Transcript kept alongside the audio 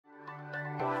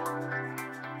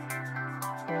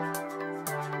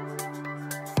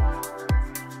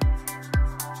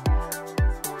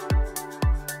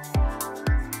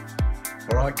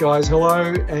right, guys,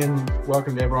 hello and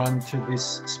welcome to everyone to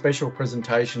this special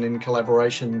presentation in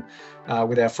collaboration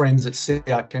with our friends at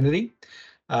CR Kennedy.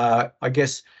 I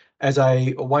guess as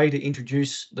a way to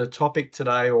introduce the topic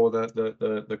today, or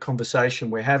the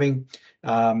conversation we're having,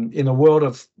 in the world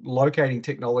of locating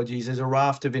technologies, there's a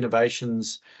raft of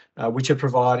innovations which are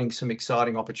providing some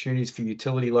exciting opportunities for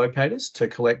utility locators to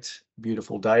collect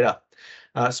beautiful data.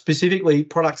 Specifically,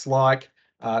 products like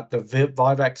the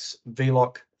Vivax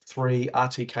VLOC3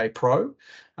 RTK Pro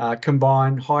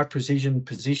combine high precision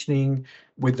positioning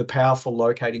with the powerful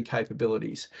locating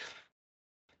capabilities.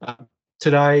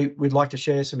 Today, we'd like to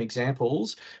share some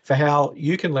examples for how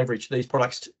you can leverage these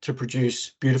products to produce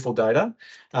beautiful data,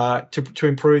 to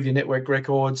improve your network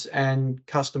records and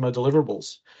customer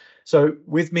deliverables. So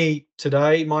with me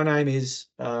today, my name is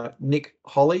Nick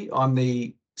Holly. I'm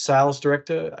the Sales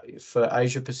Director for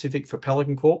Asia Pacific for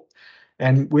Pelican Corp.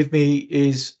 And with me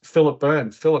is Philip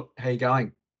Byrne. Philip, how are you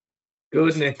going?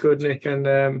 Good, Nick.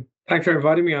 And thanks for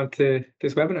inviting me onto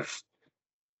this webinar.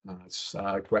 It's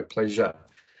a great pleasure.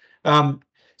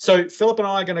 So Philip and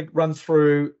I are going to run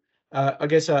through, I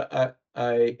guess, a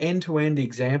end-to-end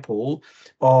example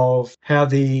of how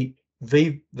the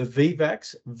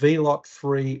Vivax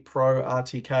VLOC3 Pro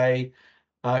RTK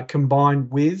combined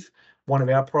with one of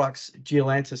our products,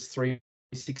 Geolantis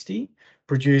 360,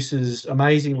 produces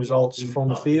amazing results from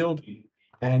the field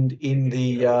and in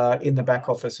the back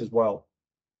office as well.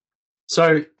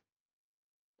 So,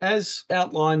 as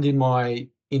outlined in my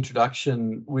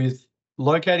introduction, with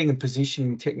locating and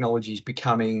positioning technologies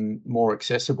becoming more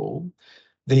accessible,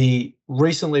 the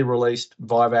recently released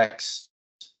Vivax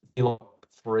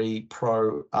VLOC3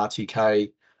 Pro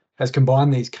RTK has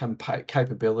combined these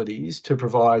capabilities to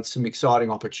provide some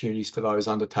exciting opportunities for those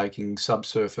undertaking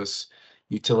subsurface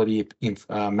utility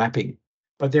mapping.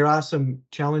 But there are some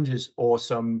challenges or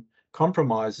some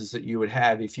compromises that you would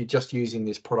have if you're just using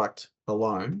this product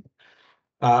alone.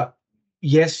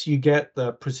 Yes, you get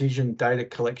the precision data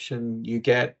collection, you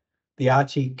get the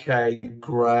RTK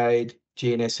grade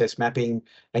GNSS mapping,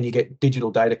 and you get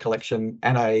digital data collection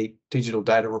and a digital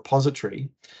data repository.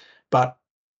 But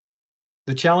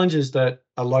the challenges that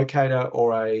a locator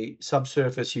or a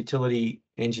subsurface utility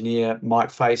engineer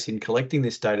might face in collecting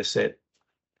this data set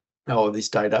or this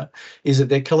data is that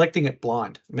they're collecting it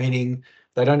blind, meaning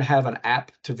they don't have an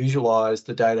app to visualize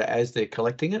the data as they're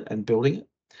collecting it and building it.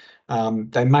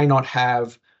 They may not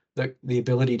have the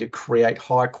ability to create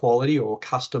high quality or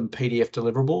custom PDF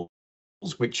deliverables,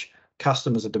 which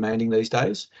customers are demanding these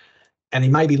days. And they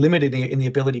may be limited in the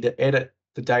ability to edit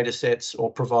the data sets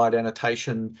or provide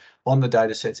annotation on the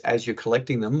data sets as you're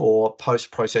collecting them or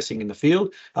post-processing in the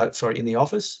field, in the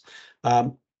office.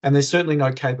 And there's certainly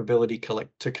no capability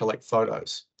to collect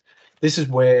photos. This is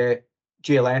where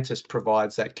Geolantis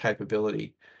provides that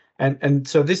capability. And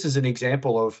so this is an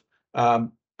example of a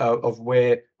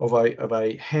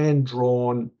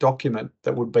hand-drawn document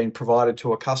that would have been provided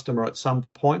to a customer at some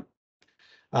point,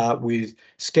 with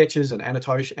sketches and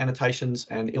annotations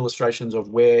and illustrations of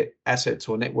where assets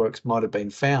or networks might have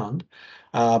been found.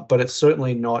 But it's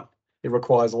certainly not, it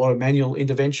requires a lot of manual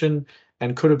intervention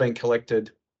and could have been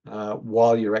collected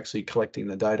while you're actually collecting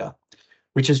the data,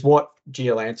 which is what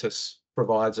Geolantis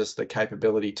provides us the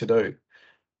capability to do.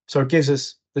 So it gives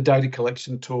us the data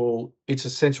collection tool. It's a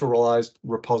centralized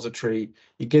repository.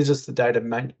 It gives us the data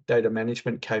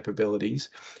management capabilities,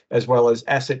 as well as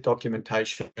asset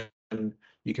documentation.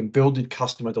 You can build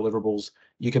customer deliverables.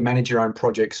 You can manage your own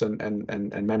projects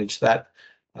and manage that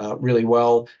really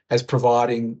well, as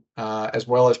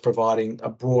well as providing a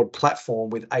broad platform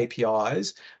with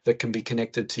APIs that can be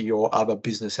connected to your other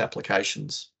business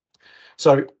applications.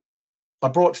 So I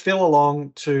brought Phil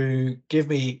along to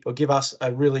give us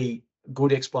a really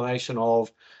good explanation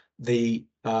of the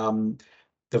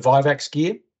Vivax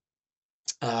gear.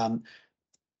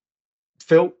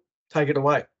 Phil, take it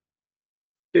away.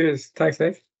 Cheers. Thanks,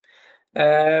 Nick.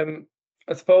 I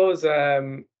suppose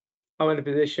I'm in a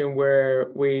position where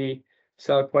we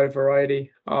sell quite a variety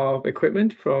of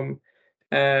equipment from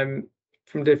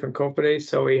different companies.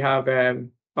 So we have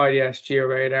IDS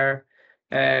GeoRadar,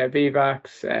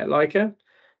 Vivax, Leica.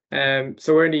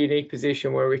 So we're in a unique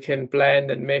position where we can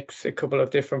blend and mix a couple of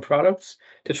different products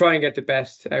to try and get the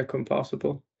best outcome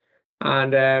possible.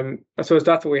 And I suppose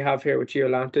that's what we have here with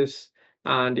Geolantis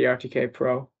and the RTK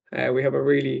Pro. We have a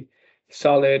really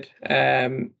solid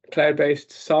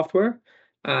cloud-based software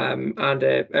and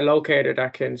a locator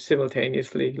that can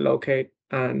simultaneously locate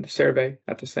and survey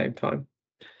at the same time.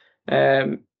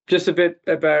 Just a bit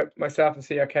about myself and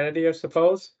CR Kennedy, I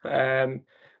suppose.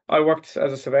 I worked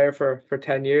as a surveyor for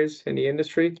 10 years in the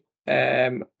industry.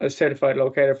 A certified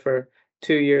locator for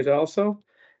 2 years also.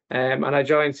 and I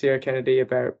joined CR Kennedy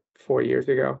about 4 years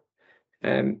ago.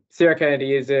 CR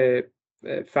Kennedy is a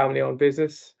family-owned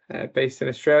business based in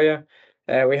Australia.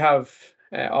 We have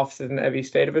offices in every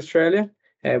state of Australia.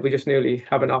 We just newly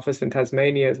have an office in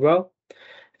Tasmania as well.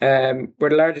 We're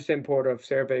the largest importer of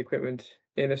survey equipment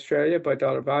in Australia by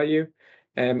dollar value.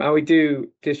 And we do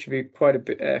distribute quite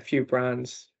a few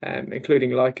brands,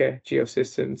 including Leica,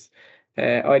 Geosystems,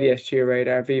 IDS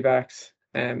GeoRadar, Vivax,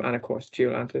 and of course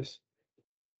Geolantis.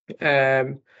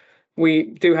 We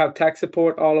do have tech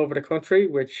support all over the country,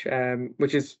 which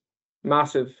is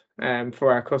massive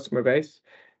for our customer base.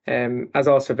 As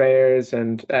all surveyors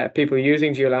and people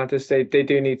using Geolantis, they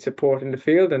do need support in the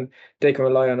field, and they can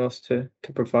rely on us to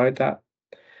provide that.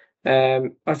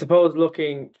 I suppose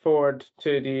looking forward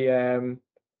to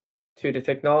the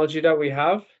technology that we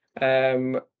have,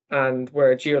 and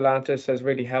where Geolantis has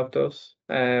really helped us.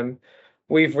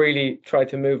 We've really tried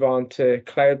to move on to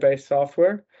cloud-based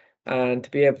software, and to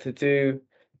be able to do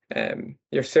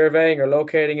your surveying or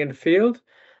locating in the field,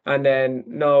 and then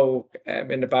know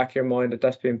in the back of your mind that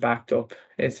that's being backed up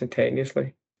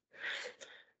instantaneously.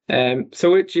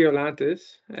 So with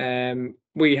Geolantis,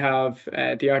 we have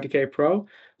the RTK Pro,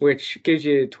 which gives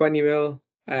you 20 mil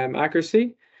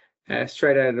accuracy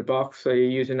straight out of the box. So you're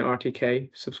using an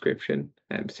RTK subscription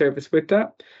service with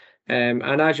that.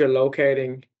 And as you're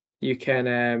locating, you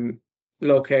can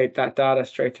locate that data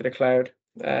straight to the cloud.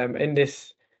 In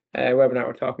this webinar,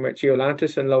 we're talking about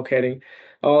Geolantis and locating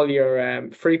all your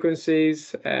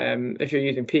frequencies, if you're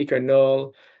using peak or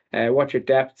null, what your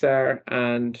depths are,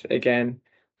 and again,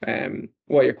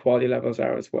 what your quality levels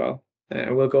are as well.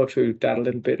 We'll go through that a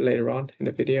little bit later on in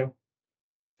the video.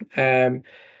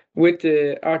 With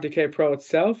the RTK Pro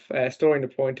itself, storing the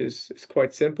point is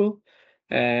quite simple.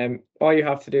 All you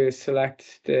have to do is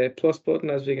select the plus button,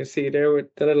 as we can see there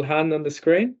with the little hand on the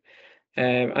screen.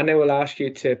 And it will ask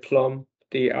you to plumb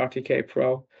the RTK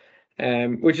Pro,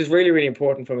 which is really, really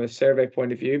important from a survey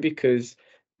point of view, because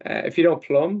if you don't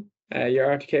plumb your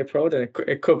RTK Pro, then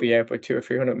it could be out by 200 or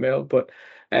 300 mil. But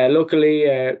luckily,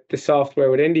 the software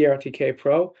within the RTK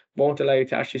Pro won't allow you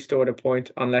to actually store the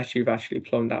point unless you've actually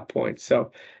plumbed that point.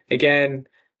 So again,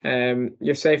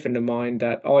 you're safe in the mind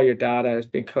that all your data has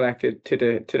been collected to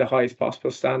the highest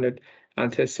possible standard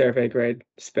and to survey grade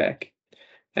spec.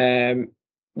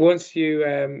 Once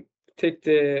you tick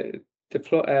the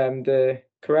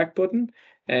correct button,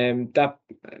 that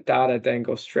data then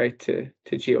goes straight to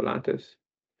Geolantis.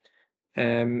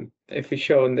 If we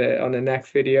show on the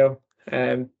next video,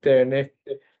 there, Nick,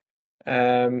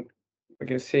 we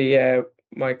can see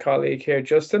my colleague here,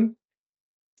 Justin.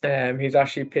 He's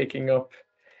actually picking up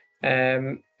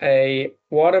a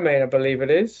water main, I believe it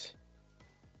is,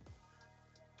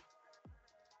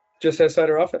 just outside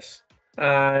our office.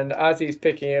 And as he's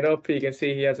picking it up, you can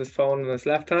see he has his phone in his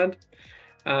left hand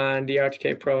and the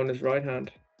RTK Pro in his right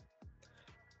hand.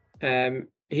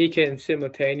 He can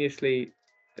simultaneously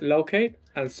locate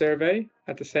and survey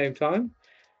at the same time.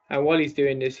 And while he's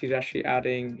doing this, he's actually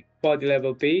adding quality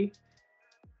level B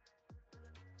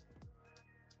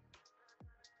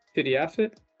to the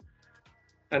asset.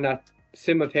 And that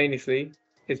simultaneously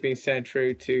is being sent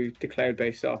through to the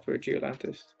cloud-based software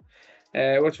Geolantis.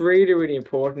 What's really, really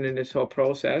important in this whole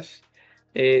process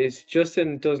is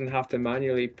Justin doesn't have to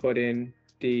manually put in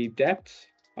the depths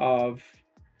of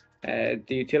the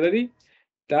utility.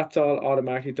 That's all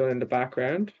automatically done in the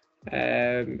background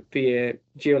via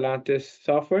Geolantis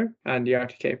software and the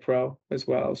RTK Pro as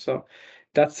well. So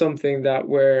that's something that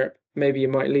where maybe you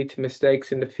might lead to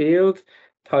mistakes in the field,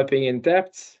 typing in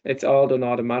depths. It's all done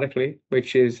automatically,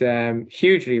 which is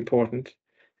hugely important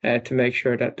to make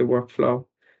sure that the workflow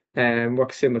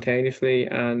works simultaneously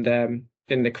and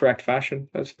in the correct fashion,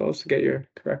 I suppose, to get your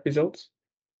correct results.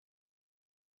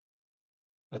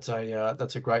 That's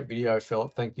a great video,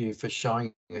 Philip. Thank you for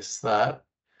showing us that.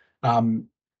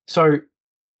 So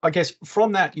I guess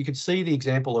from that, you could see the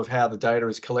example of how the data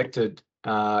is collected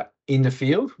in the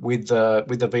field with the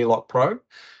VLOC Pro.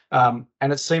 And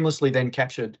it's seamlessly then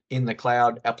captured in the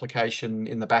cloud application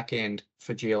in the back end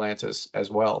for Geolantis as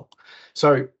well.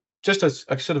 So just a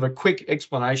sort of a quick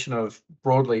explanation of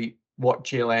broadly what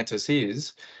Geolantis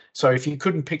is. So if you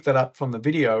couldn't pick that up from the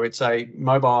video, it's a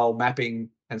mobile mapping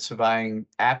and surveying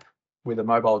app with a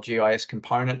mobile GIS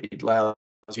component. It allows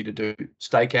you to do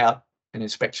stakeout and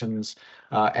inspections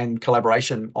and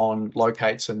collaboration on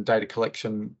locates and data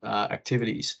collection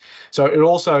activities. So it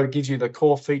also gives you the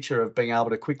core feature of being able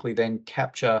to quickly then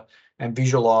capture and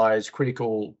visualize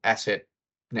critical asset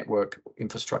network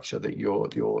infrastructure that you're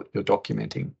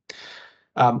documenting.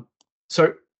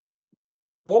 So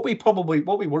what we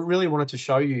really wanted to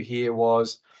show you here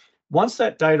was Once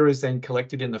that data is then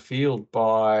collected in the field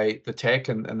by the tech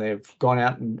and they've gone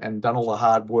out and done all the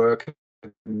hard work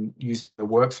and used the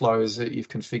workflows that you've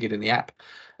configured in the app,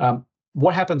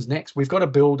 what happens next? We've got to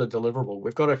build a deliverable.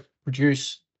 We've got to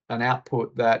produce an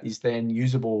output that is then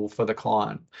usable for the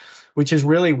client, which is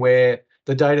really where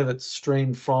the data that's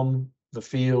streamed from the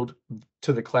field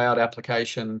to the cloud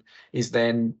application is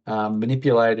then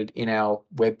manipulated in our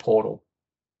web portal.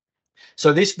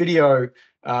 So this video,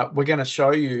 we're going to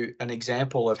show you an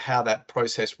example of how that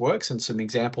process works and some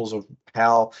examples of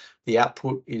how the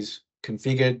output is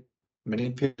configured,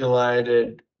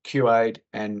 manipulated, QA'd,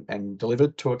 and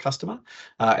delivered to a customer,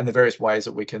 and the various ways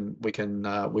that we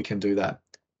can do that.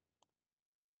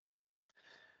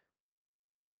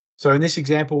 So in this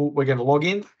example, we're going to log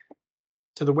in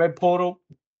to the web portal.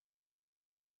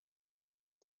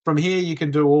 From here, you can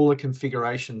do all the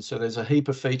configurations. So there's a heap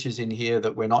of features in here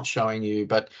that we're not showing you,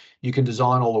 but you can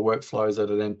design all the workflows that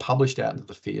are then published out into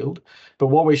the field. But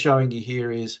what we're showing you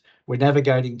here is we're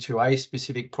navigating to a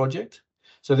specific project.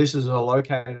 So this is a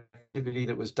locator activity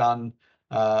that was done,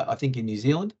 I think, in New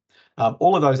Zealand.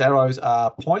 All of those arrows are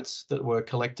points that were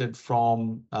collected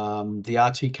from the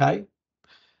RTK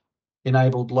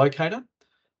enabled locator,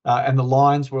 and the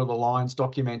lines were the lines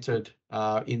documented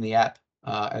in the app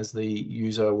as the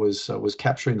user was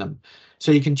capturing them.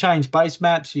 So you can change base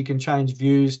maps, you can change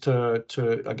views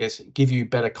to I guess give you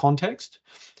better context.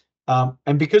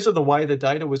 And because of the way the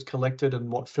data was collected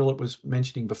and what Philip was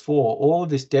mentioning before, all of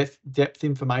this depth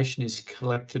information is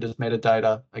collected as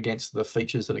metadata against the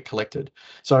features that are collected.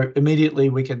 So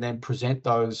immediately we can then present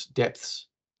those depths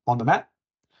on the map.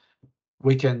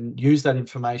 We can use that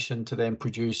information to then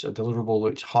produce a deliverable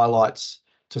which highlights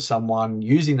to someone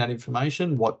using that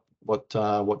information what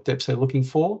depths they're looking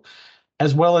for,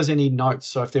 as well as any notes.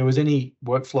 So if there was any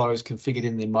workflows configured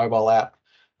in the mobile app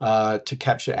to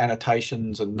capture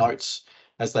annotations and notes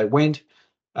as they went,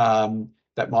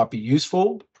 that might be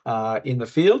useful in the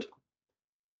field,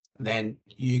 then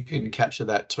you can capture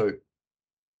that too.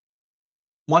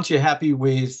 Once you're happy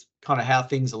with kind of how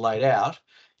things are laid out,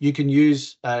 you can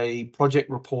use a project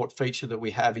report feature that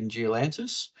we have in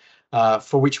Geolantis,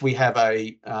 for which we have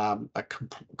a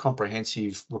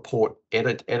comprehensive report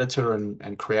editor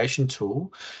and creation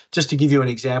tool. Just to give you an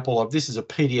example of, this is a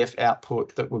PDF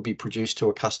output that would be produced to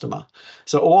a customer.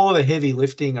 So all of the heavy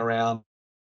lifting around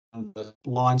the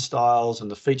line styles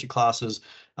and the feature classes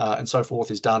and so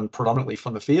forth is done predominantly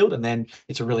from the field, and then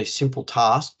it's a really simple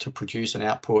task to produce an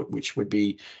output which would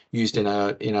be used in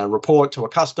a report to a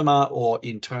customer or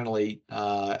internally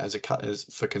as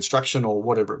for construction or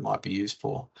whatever it might be used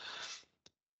for.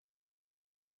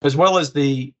 As well as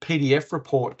the PDF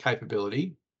report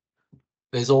capability,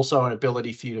 there's also an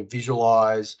ability for you to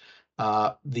visualize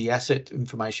the asset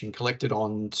information collected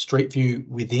on Street View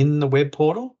within the web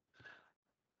portal,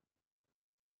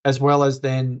 as well as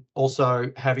then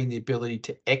also having the ability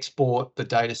to export the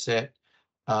data set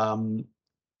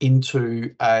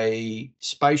into a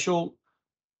spatial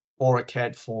or a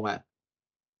CAD format,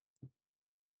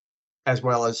 as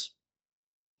well as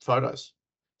photos.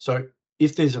 So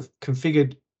if there's a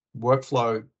configured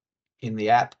workflow in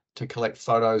the app to collect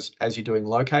photos as you're doing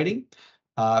locating,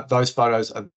 those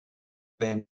photos are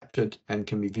then captured and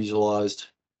can be visualized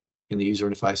in the user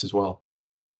interface as well.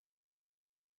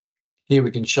 Here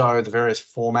we can show the various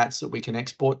formats that we can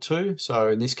export to. So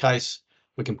in this case,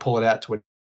 we can pull it out to a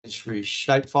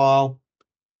shapefile.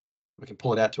 We can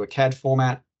pull it out to a CAD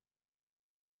format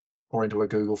or into a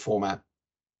Google format.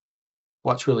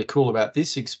 What's really cool about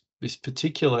this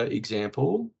particular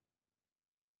example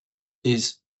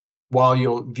is while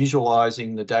you're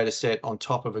visualizing the data set on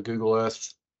top of a Google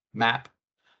Earth map,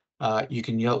 you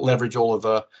can leverage all of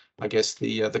the, I guess,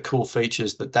 the cool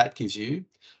features that gives you.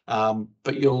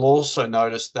 But you'll also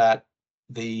notice that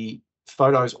the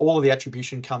photos, all of the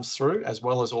attribution comes through, as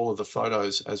well as all of the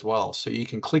photos as well. So you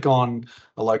can click on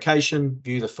a location,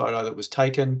 view the photo that was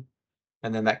taken,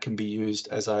 and then that can be used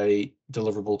as a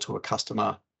deliverable to a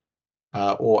customer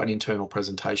or an internal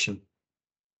presentation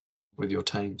with your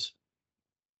teams.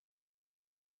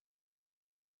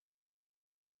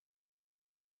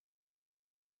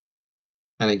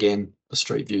 And again, a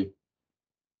street view.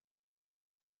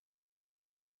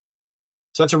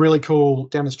 So that's a really cool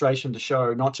demonstration to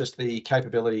show not just the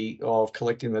capability of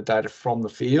collecting the data from the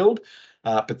field,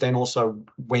 but then also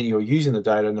when you're using the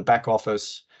data in the back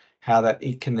office, how that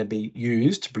it can then be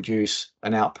used to produce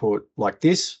an output like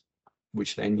this,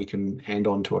 which then you can hand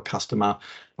on to a customer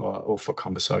or for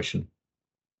conversation.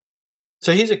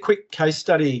 So here's a quick case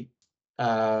study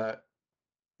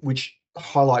which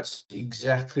highlights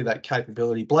exactly that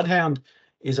capability. Bloodhound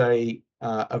is a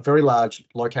a very large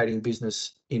locating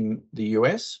business in the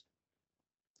US.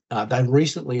 They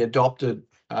recently adopted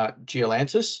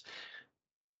Geolantis.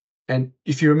 And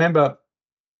if you remember,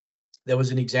 there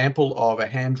was an example of a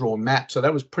hand-drawn map. So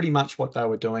that was pretty much what they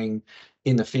were doing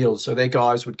in the field. So their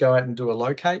guys would go out and do a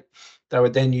locate. They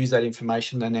would then use that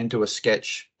information and then do a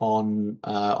sketch on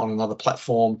another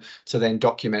platform to then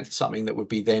document something that would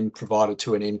be then provided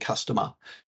to an end customer.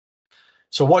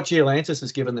 So what Geolantis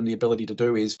has given them the ability to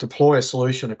do is deploy a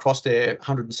solution across their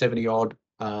 170 odd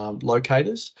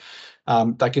locators.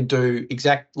 They can do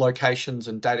exact locations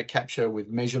and data capture with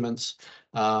measurements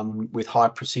with high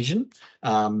precision.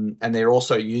 And they're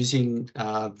also using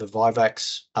the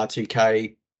Vivax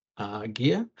RTK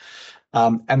gear.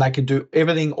 And they can do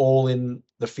everything all in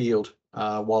the field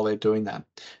while they're doing that.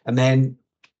 And then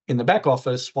in the back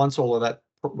office, once all of that,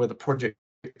 where the project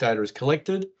data is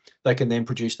collected, they can then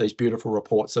produce these beautiful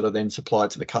reports that are then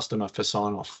supplied to the customer for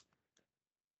sign-off.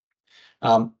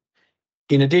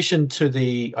 In addition to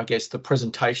the, I guess, the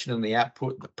presentation and the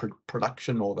output, the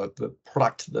production or the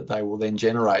product that they will then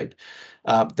generate,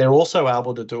 they're also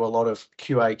able to do a lot of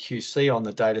QA, QC on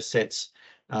the data sets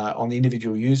on the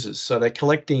individual users. So they're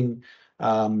collecting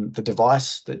the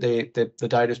device that the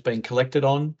data is being collected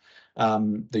on,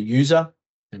 the user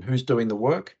and who's doing the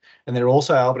work. And they're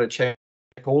also able to check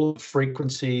all of the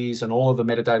frequencies and all of the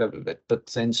metadata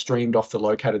that's then streamed off the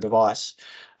locator device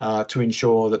to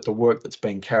ensure that the work that's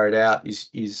being carried out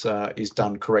is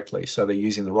done correctly. So they're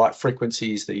using the right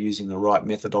frequencies, they're using the right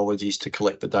methodologies to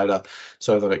collect the data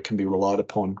so that it can be relied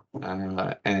upon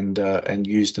and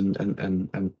used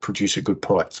and produce a good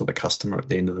product for the customer at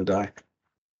the end of the day.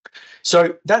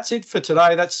 So that's it for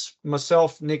today. That's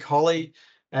myself, Nick Holly,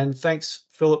 and thanks,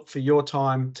 Philip, for your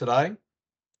time today.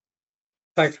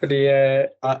 Thanks for the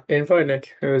info,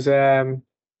 Nick. It was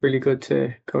really good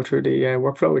to go through the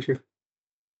workflow with you.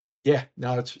 Yeah,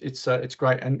 no, it's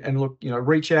great. And look, you know,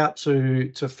 reach out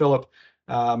to Philip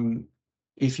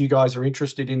if you guys are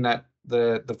interested in that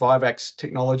the Vivax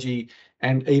technology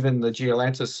and even the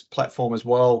Geolantis platform as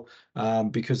well,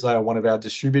 because they are one of our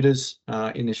distributors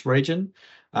in this region.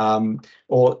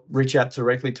 Or reach out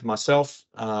directly to myself.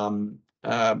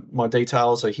 My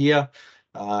details are here,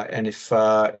 and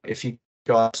if you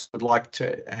guys would like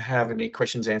to have any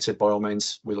questions answered, by all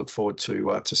means, we look forward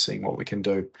to seeing what we can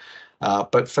do.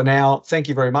 But for now, thank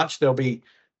you very much. There'll be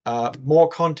more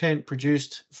content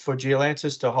produced for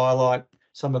Geolantis to highlight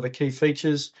some of the key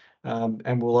features,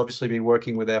 and we'll obviously be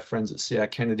working with our friends at CR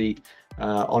Kennedy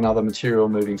on other material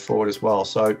moving forward as well.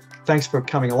 So thanks for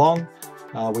coming along.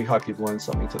 We hope you've learned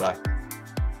something today.